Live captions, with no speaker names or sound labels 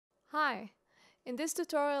Hi! In this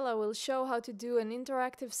tutorial I will show how to do an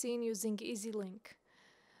interactive scene using ezLink.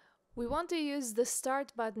 We want to use the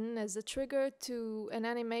start button as a trigger to an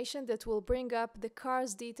animation that will bring up the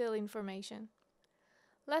car's detail information.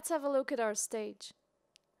 Let's have a look at our stage.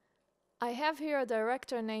 I have here a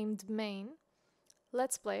director named main.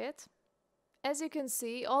 Let's play it. As you can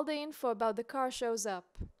see, all the info about the car shows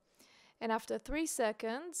up. And after 3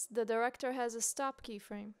 seconds, the director has a stop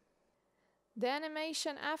keyframe. The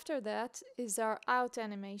animation after that is our out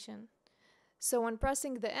animation. So when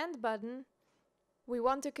pressing the end button, we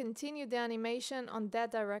want to continue the animation on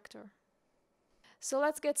that director. So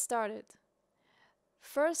let's get started.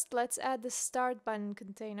 First, let's add the start button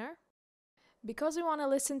container. Because we want to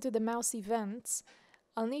listen to the mouse events,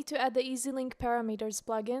 I'll need to add the ezLink parameters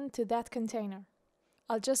plugin to that container.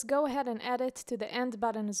 I'll just go ahead and add it to the end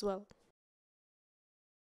button as well.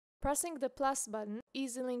 Pressing the plus button,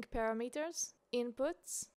 ezLink parameters,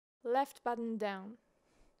 inputs, left button down.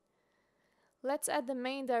 Let's add the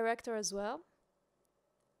main director as well.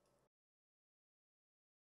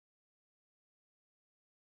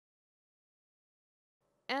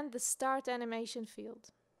 And the start animation field.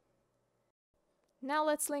 Now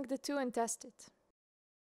let's link the two and test it.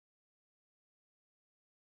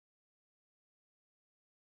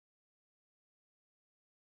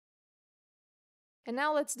 And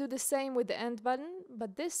now let's do the same with the end button,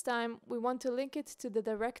 but this time we want to link it to the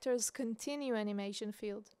director's continue animation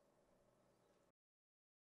field.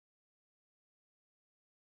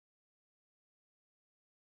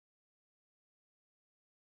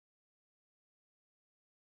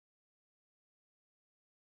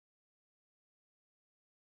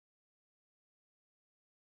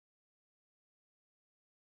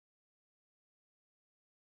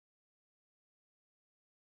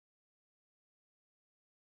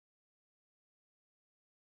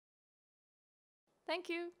 Thank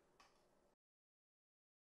you!